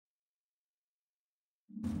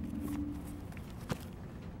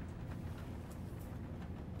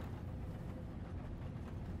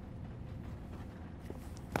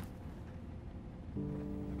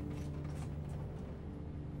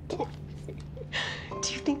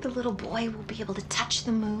think the little boy will be able to touch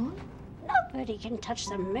the moon? Nobody can touch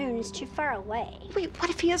the moon. It's too far away. Wait, what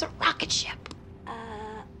if he has a rocket ship?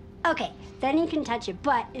 Okay, then you can touch it,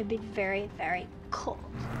 but it'd be very, very cold.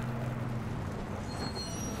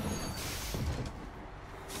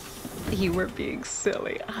 You were being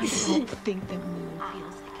silly. I don't think the moon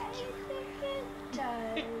feels like It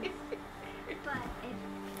does. But if...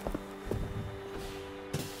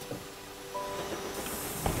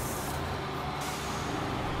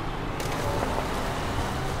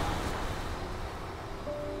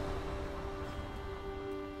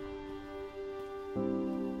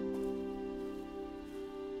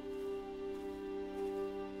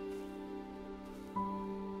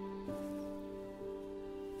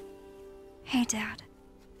 Hey, Dad.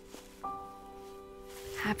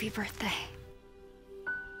 Happy birthday.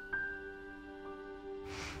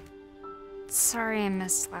 Sorry I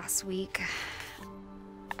missed last week.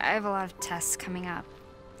 I have a lot of tests coming up.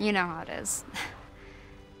 You know how it is.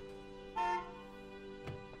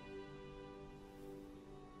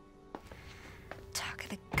 Talk of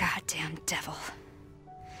the goddamn devil.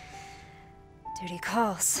 Duty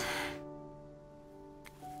calls.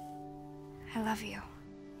 I love you.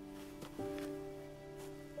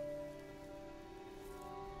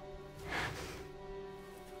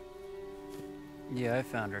 Yeah, I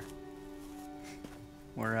found her.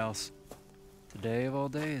 Where else? Today of all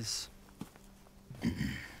days.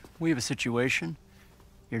 We have a situation.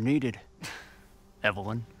 You're needed,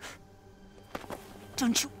 Evelyn.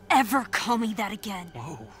 Don't you ever call me that again.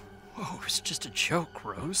 Whoa, it's just a joke,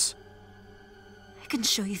 Rose. I can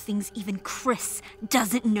show you things even Chris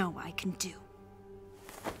doesn't know I can do.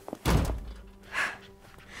 We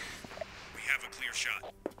have a clear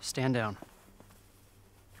shot. Stand down.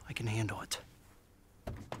 I can handle it.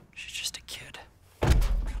 She's just a kid.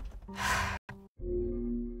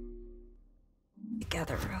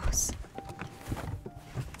 Together, Rose.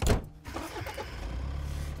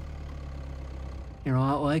 You're a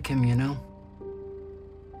lot like him, you know?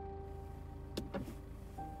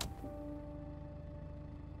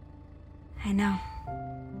 I know.